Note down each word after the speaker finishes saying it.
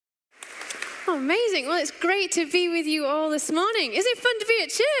Oh, amazing. Well, it's great to be with you all this morning. Is it fun to be at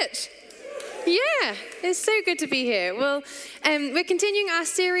church? Yeah, it's so good to be here. Well, we're continuing our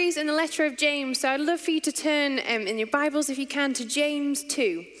series in the letter of James, so I'd love for you to turn in your Bibles, if you can, to James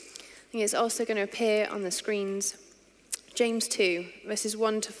 2. I think it's also going to appear on the screens. James 2, verses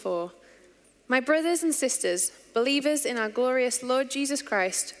 1 to 4. My brothers and sisters, believers in our glorious Lord Jesus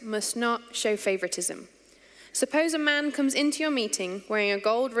Christ, must not show favoritism. Suppose a man comes into your meeting wearing a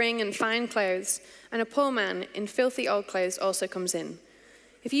gold ring and fine clothes, and a poor man in filthy old clothes also comes in.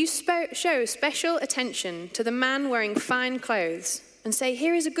 If you show special attention to the man wearing fine clothes and say,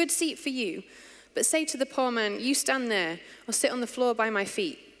 "Here is a good seat for you," but say to the poor man, "You stand there or sit on the floor by my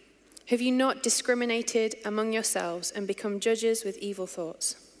feet," have you not discriminated among yourselves and become judges with evil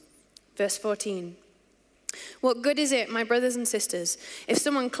thoughts? Verse 14. What good is it, my brothers and sisters, if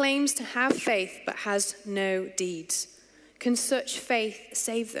someone claims to have faith but has no deeds? Can such faith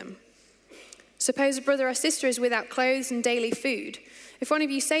save them? Suppose a brother or sister is without clothes and daily food. If one of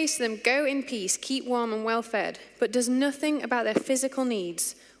you says to them, "Go in peace, keep warm and well fed," but does nothing about their physical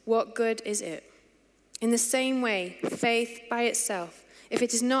needs, what good is it? In the same way, faith by itself, if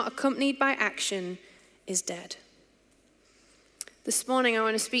it is not accompanied by action, is dead. This morning, I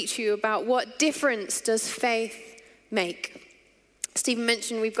want to speak to you about what difference does faith make. Stephen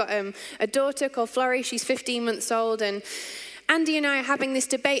mentioned we've got a daughter called Florrie. She's 15 months old, and Andy and I are having this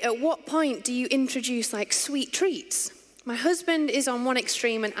debate. At what point do you introduce like sweet treats? My husband is on one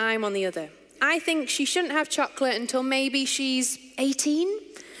extreme and I'm on the other. I think she shouldn't have chocolate until maybe she's 18.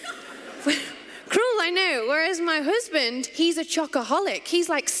 Cruel, I know. Whereas my husband, he's a chocoholic. He's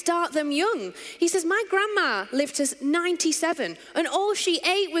like, start them young. He says, my grandma lived to 97 and all she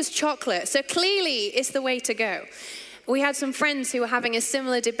ate was chocolate. So clearly it's the way to go. We had some friends who were having a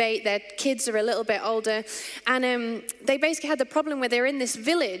similar debate. Their kids are a little bit older. And they basically had the problem where they were in this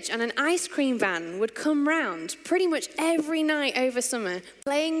village and an ice cream van would come round pretty much every night over summer,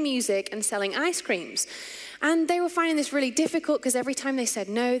 playing music and selling ice creams. And they were finding this really difficult because every time they said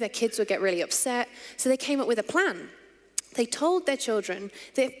no, their kids would get really upset. So they came up with a plan. They told their children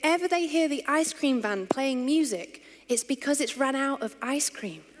that if ever they hear the ice cream van playing music, it's because it's run out of ice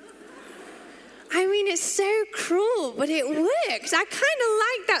cream. I mean, it's so cruel, but it works. I kind of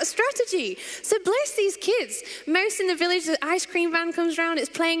like that strategy. So bless these kids. Most in the village, the ice cream van comes around, it's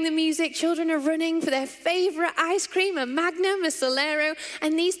playing the music. Children are running for their favorite ice cream, a Magnum, a Solero.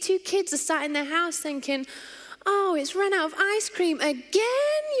 And these two kids are sat in their house thinking, "Oh, it's run out of ice cream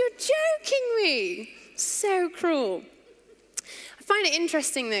again? You're joking me." So cruel. I find it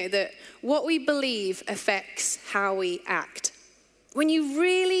interesting, though, that what we believe affects how we act. When you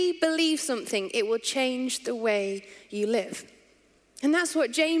really believe something, it will change the way you live. And that's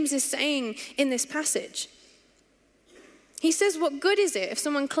what James is saying in this passage. He says, what good is it if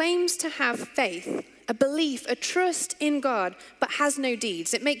someone claims to have faith, a belief, a trust in God, but has no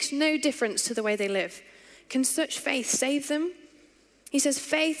deeds? It makes no difference to the way they live. Can such faith save them? He says,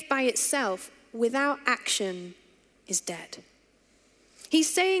 faith by itself, without action, is dead. He's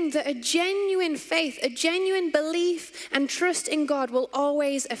saying that a genuine faith, a genuine belief and trust in God will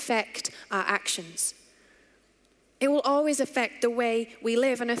always affect our actions. It will always affect the way we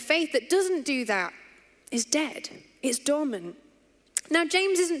live. And a faith that doesn't do that is dead. It's dormant. Now,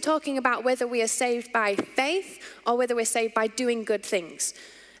 James isn't talking about whether we are saved by faith or whether we're saved by doing good things.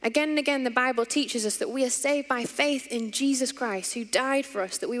 Again and again, the Bible teaches us that we are saved by faith in Jesus Christ, who died for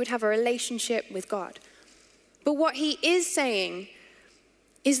us, that we would have a relationship with God. But what he is saying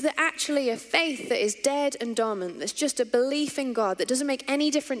is that actually a faith that is dead and dormant, that's just a belief in God, that doesn't make any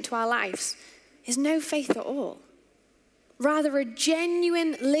difference to our lives, is no faith at all. Rather, a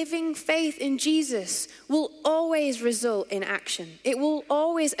genuine living faith in Jesus will always result in action. It will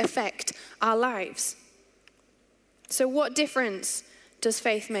always affect our lives. So what difference does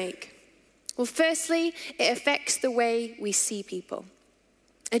faith make? Well, firstly, it affects the way we see people.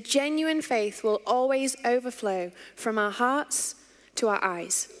 A genuine faith will always overflow from our hearts to our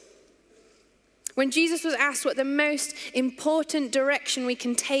eyes. When Jesus was asked what the most important direction we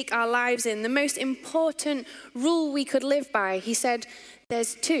can take our lives in, the most important rule we could live by, he said,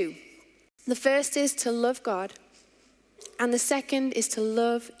 there's two. The first is to love God, and the second is to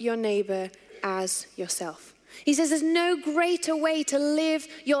love your neighbor as yourself. He says there's no greater way to live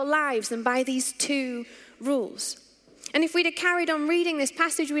your lives than by these two rules. And if we'd have carried on reading this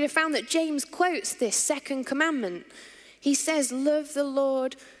passage, we'd have found that James quotes this second commandment. He says, love the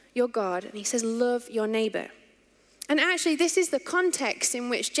Lord your God, and he says, love your neighbor. And actually, this is the context in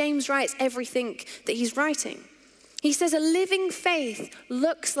which James writes everything that he's writing. He says a living faith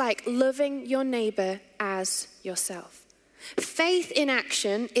looks like loving your neighbor as yourself. Faith in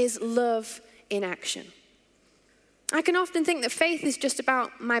action is love in action. I can often think that faith is just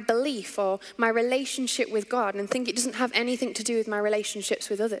about my belief or my relationship with God and think it doesn't have anything to do with my relationships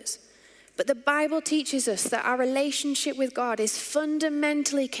with others. But the Bible teaches us that our relationship with God is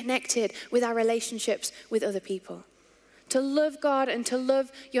fundamentally connected with our relationships with other people. To love God and to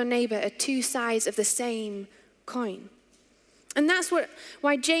love your neighbor are two sides of the same coin. And that's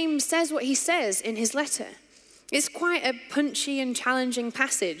why James says what he says in his letter. It's quite a punchy and challenging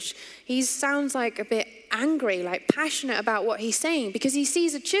passage. He sounds like a bit angry, like passionate about what he's saying because he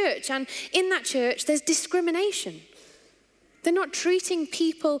sees a church, and in that church there's discrimination. They're not treating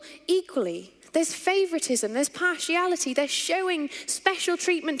people equally. There's favoritism, there's partiality, they're showing special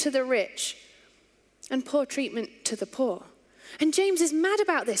treatment to the rich and poor treatment to the poor. And James is mad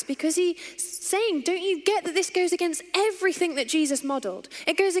about this because he's saying, don't you get that this goes against everything that Jesus modeled?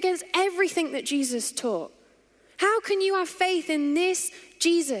 It goes against everything that Jesus taught. How can you have faith in this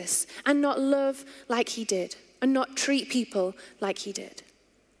Jesus and not love like he did and not treat people like he did?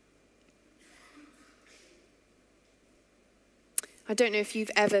 I don't know if you've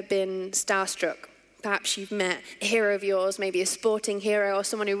ever been starstruck. Perhaps you've met a hero of yours, maybe a sporting hero or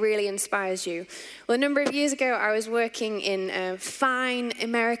someone who really inspires you. Well, a number of years ago, I was working in a fine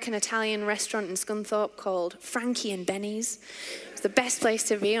American-Italian restaurant in Scunthorpe called Frankie and Benny's. It was the best place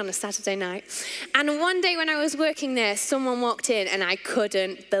to be on a Saturday night. And one day when I was working there, someone walked in and I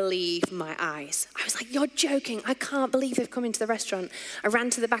couldn't believe my eyes. I was like, you're joking. I can't believe they've come into the restaurant. I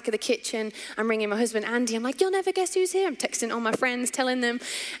ran to the back of the kitchen. I'm ringing my husband, Andy. I'm like, you'll never guess who's here. I'm texting all my friends, telling them.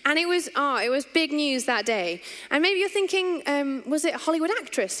 And it was big news that day. And maybe you're thinking, was it a Hollywood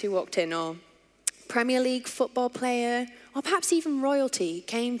actress who walked in, or Premier League football player, or perhaps even royalty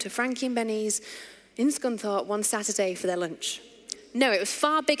came to Frankie and Benny's in Scunthorpe one Saturday for their lunch? No, it was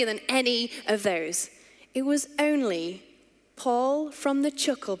far bigger than any of those. It was only Paul from the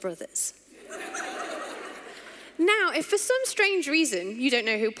Chuckle Brothers. Now, if for some strange reason you don't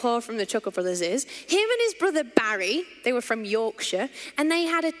know who Paul from the Chuckle Brothers is, him and his brother Barry, they were from Yorkshire, and they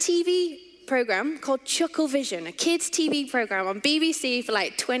had a TV program called Chuckle Vision, a kids' TV program on BBC for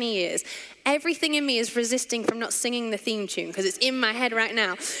like 20 years. Everything in me is resisting from not singing the theme tune because it's in my head right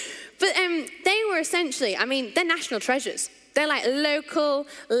now. But they were essentially, they're national treasures. They're like local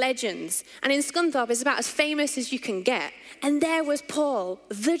legends. And in Scunthorpe, it's about as famous as you can get. And there was Paul,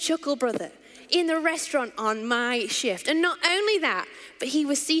 the Chuckle Brother, in the restaurant on my shift. And not only that, but he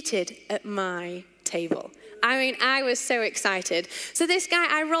was seated at my table. I was so excited. So this guy,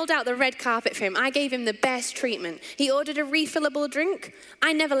 I rolled out the red carpet for him. I gave him the best treatment. He ordered a refillable drink.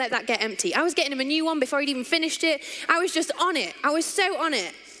 I never let that get empty. I was getting him a new one before he'd even finished it. I was just on it. I was so on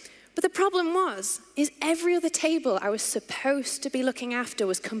it. But the problem is every other table I was supposed to be looking after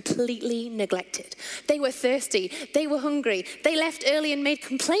was completely neglected. They were thirsty. They were hungry. They left early and made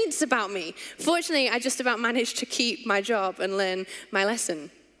complaints about me. Fortunately, I just about managed to keep my job and learn my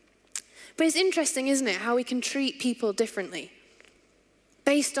lesson. But it's interesting, isn't it, how we can treat people differently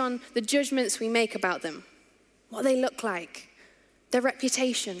based on the judgments we make about them, what they look like, their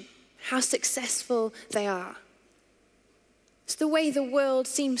reputation, how successful they are. It's the way the world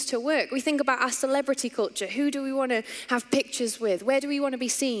seems to work. We think about our celebrity culture. Who do we want to have pictures with? Where do we want to be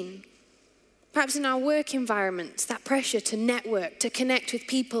seen? Perhaps in our work environments, that pressure to network, to connect with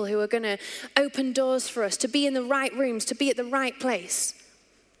people who are going to open doors for us, to be in the right rooms, to be at the right place.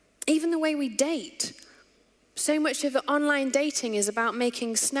 Even the way we date. So much of the online dating is about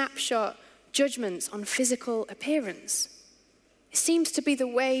making snapshot judgments on physical appearance. It seems to be the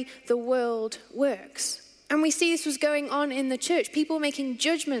way the world works. And we see this was going on in the church. People making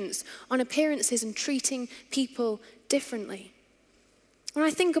judgments on appearances and treating people differently. When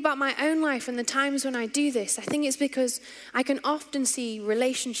I think about my own life and the times when I do this, I think it's because I can often see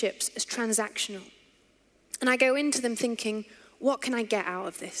relationships as transactional. And I go into them thinking, what can I get out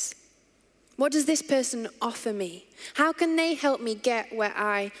of this? What does this person offer me? How can they help me get where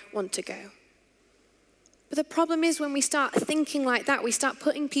I want to go? But the problem is when we start thinking like that, we start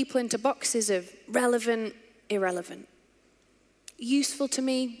putting people into boxes of relevant, irrelevant. Useful to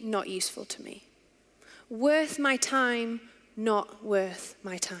me, not useful to me. Worth my time, not worth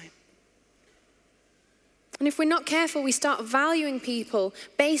my time. And if we're not careful, we start valuing people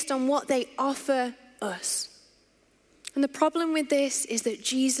based on what they offer us. And the problem with this is that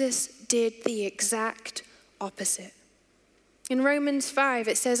Jesus did the exact opposite. In Romans 5,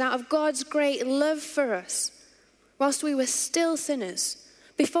 it says, out of God's great love for us, whilst we were still sinners,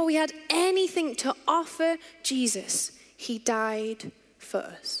 before we had anything to offer Jesus, he died for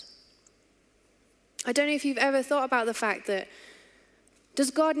us. I don't know if you've ever thought about the fact that,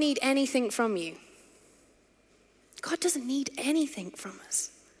 does God need anything from you? God doesn't need anything from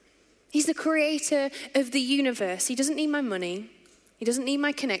us. He's the creator of the universe. He doesn't need my money. He doesn't need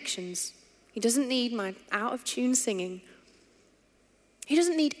my connections. He doesn't need my out-of-tune singing. He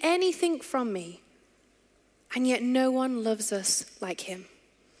doesn't need anything from me. And yet no one loves us like him.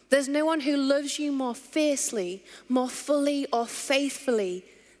 There's no one who loves you more fiercely, more fully or faithfully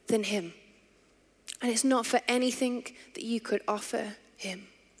than him. And it's not for anything that you could offer him.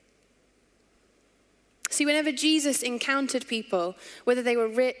 See, whenever Jesus encountered people, whether they were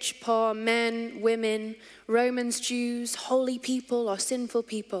rich, poor, men, women, Romans, Jews, holy people or sinful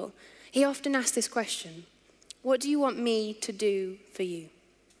people, he often asked this question: what do you want me to do for you?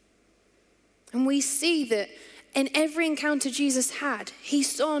 And we see that in every encounter Jesus had, he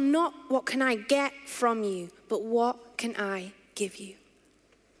saw not what can I get from you, but what can I give you?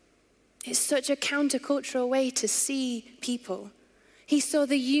 It's such a countercultural way to see people. He saw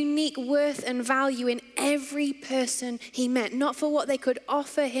the unique worth and value in every person he met, not for what they could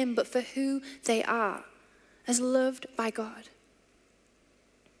offer him, but for who they are, as loved by God.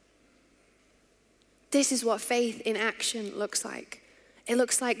 This is what faith in action looks like. It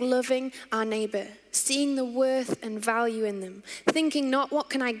looks like loving our neighbor, seeing the worth and value in them, thinking not what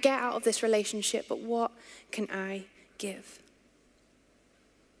can I get out of this relationship, but what can I give?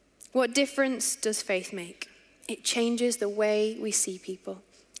 What difference does faith make? It changes the way we see people.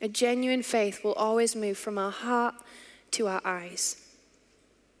 A genuine faith will always move from our heart to our eyes.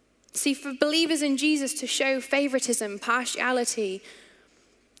 See, for believers in Jesus to show favoritism, partiality,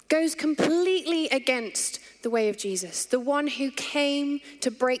 goes completely against the way of Jesus, the one who came to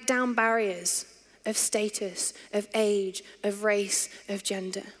break down barriers of status, of age, of race, of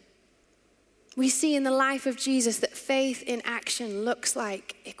gender. We see in the life of Jesus that faith in action looks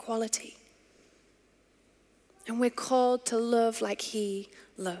like equality. And we're called to love like he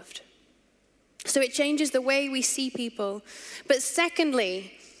loved. So it changes the way we see people. But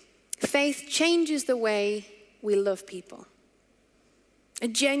secondly, faith changes the way we love people. A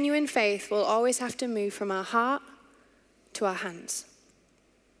genuine faith will always have to move from our heart to our hands.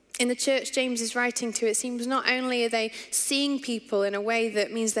 In the church James is writing to, it seems not only are they seeing people in a way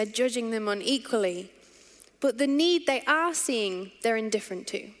that means they're judging them unequally, but the need they are seeing, they're indifferent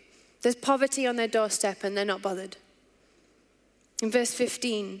to. There's poverty on their doorstep and they're not bothered. In verse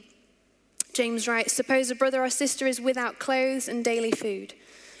 15, James writes, suppose a brother or sister is without clothes and daily food.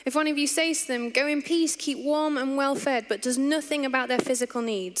 If one of you says to them, go in peace, keep warm and well fed, but does nothing about their physical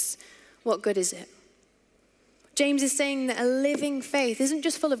needs, what good is it? James is saying that a living faith isn't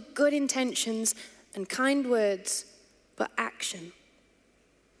just full of good intentions and kind words, but action.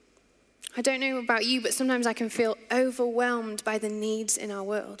 I don't know about you, but sometimes I can feel overwhelmed by the needs in our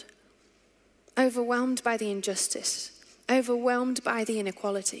world. Overwhelmed by the injustice, overwhelmed by the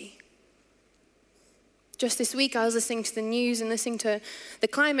inequality. Just this week, I was listening to the news and listening to the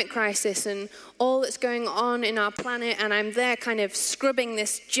climate crisis and all that's going on in our planet, and I'm there kind of scrubbing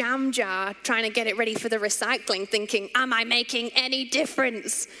this jam jar, trying to get it ready for the recycling, thinking, am I making any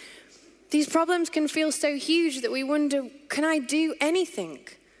difference? These problems can feel so huge that we wonder, can I do anything?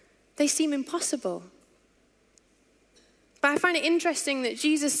 They seem impossible. But I find it interesting that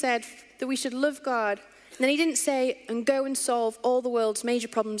Jesus said that we should love God, and then he didn't say, and go and solve all the world's major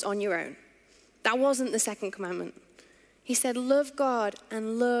problems on your own. That wasn't the second commandment. He said, love God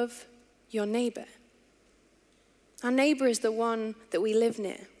and love your neighbor. Our neighbor is the one that we live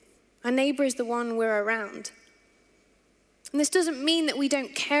near. Our neighbor is the one we're around. And this doesn't mean that we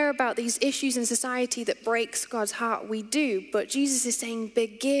don't care about these issues in society that breaks God's heart. We do, but Jesus is saying,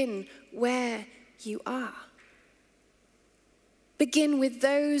 begin where you are. Begin with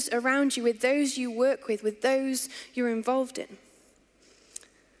those around you, with those you work with those you're involved in.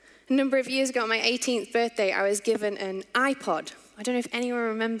 A number of years ago on my 18th birthday, I was given an iPod. I don't know if anyone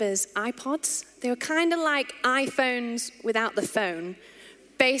remembers iPods. They were kind of like iPhones without the phone,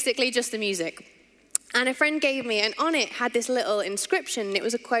 basically just the music. And a friend gave me, and on it had this little inscription. It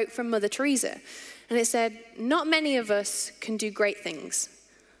was a quote from Mother Teresa. And it said, not many of us can do great things,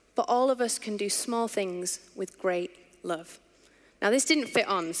 but all of us can do small things with great love. Now, this didn't fit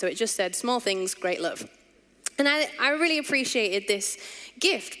on, so it just said, small things, great love. And I really appreciated this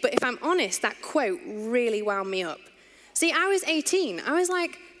gift, but if I'm honest, that quote really wound me up. See, I was 18. I was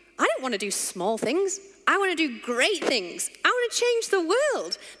like, I don't want to do small things. I want to do great things. I want to change the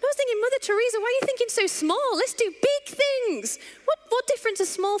world. And I was thinking, Mother Teresa, why are you thinking so small? Let's do big things. What difference are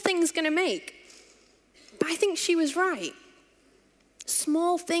small things going to make? But I think she was right.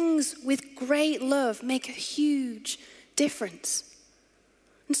 Small things with great love make a huge difference.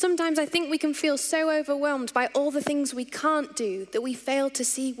 And sometimes I think we can feel so overwhelmed by all the things we can't do that we fail to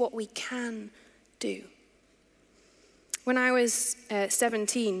see what we can do. When I was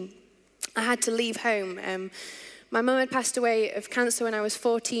 17, I had to leave home. My mum had passed away of cancer when I was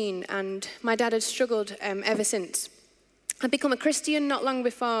 14, and my dad had struggled ever since. I'd become a Christian not long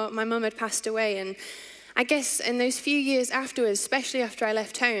before my mum had passed away, and I guess in those few years afterwards, especially after I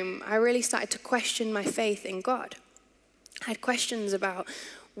left home, I really started to question my faith in God. I had questions about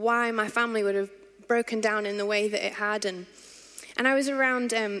why my family would have broken down in the way that it had, and I was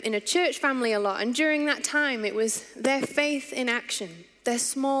around in a church family a lot, and during that time it was their faith in action, their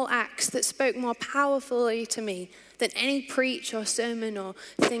small acts that spoke more powerfully to me than any preach or sermon or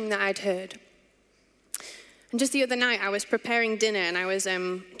thing that I'd heard. And just the other night I was preparing dinner and I was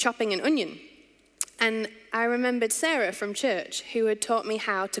chopping an onion. And I remembered Sarah from church, who had taught me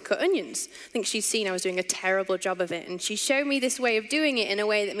how to cut onions. I think she'd seen I was doing a terrible job of it, and she showed me this way of doing it in a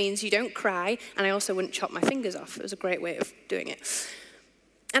way that means you don't cry, and I also wouldn't chop my fingers off. It was a great way of doing it.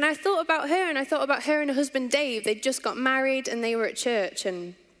 And I thought about her, and I thought about her and her husband Dave. They'd just got married, and they were at church,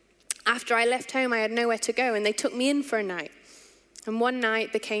 and after I left home, I had nowhere to go, and they took me in for a night. And one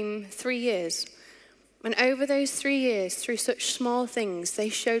night became 3 years. And over those 3 years, through such small things, they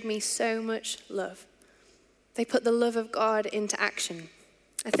showed me so much love. They put the love of God into action.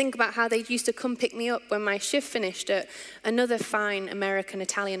 I think about how they used to come pick me up when my shift finished at another fine American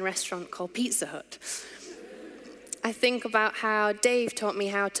Italian restaurant called Pizza Hut. I think about how Dave taught me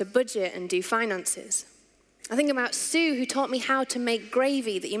how to budget and do finances. I think about Sue, who taught me how to make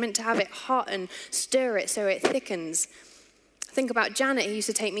gravy, that you're meant to have it hot and stir it so it thickens. I think about Janet, who used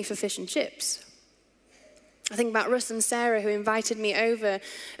to take me for fish and chips. I think about Russ and Sarah, who invited me over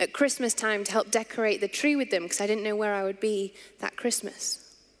at Christmas time to help decorate the tree with them because I didn't know where I would be that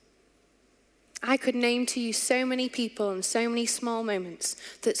Christmas. I could name to you so many people and so many small moments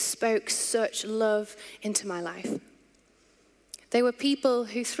that spoke such love into my life. They were people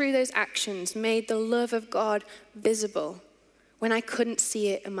who, through those actions, made the love of God visible when I couldn't see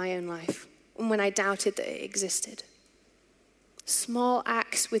it in my own life and when I doubted that it existed. Small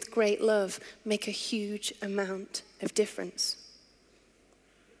acts with great love make a huge amount of difference.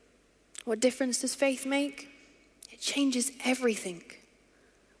 What difference does faith make? It changes everything.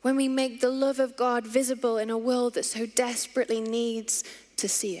 When we make the love of God visible in a world that so desperately needs to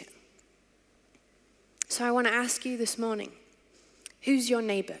see it. So I want to ask you this morning, who's your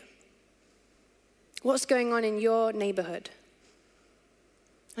neighbor? What's going on in your neighborhood?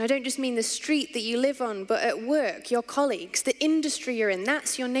 And I don't just mean the street that you live on, but at work, your colleagues, the industry you're in,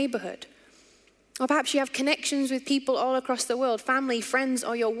 that's your neighborhood. Or perhaps you have connections with people all across the world, family, friends,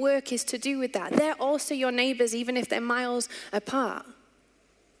 or your work is to do with that. They're also your neighbors, even if they're miles apart.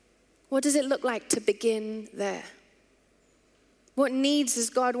 What does it look like to begin there? What needs is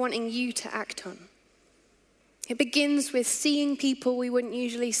God wanting you to act on? It begins with seeing people we wouldn't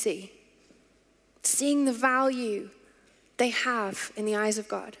usually see, seeing the value they have in the eyes of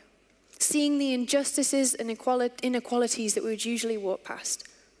God, seeing the injustices and inequalities that we would usually walk past,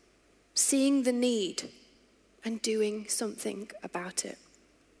 seeing the need and doing something about it.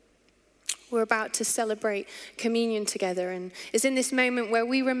 We're about to celebrate communion together, and it's in this moment where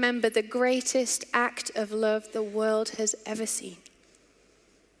we remember the greatest act of love the world has ever seen.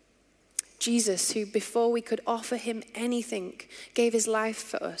 Jesus, who before we could offer him anything, gave his life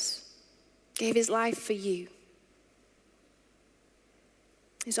for us, gave his life for you.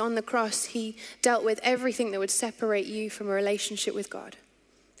 He's on the cross. He dealt with everything that would separate you from a relationship with God.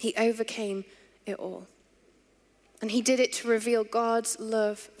 He overcame it all. And he did it to reveal God's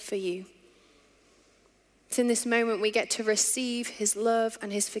love for you. It's in this moment we get to receive his love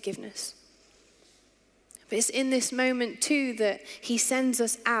and his forgiveness. But it's in this moment too that he sends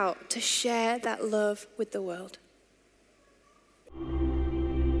us out to share that love with the world.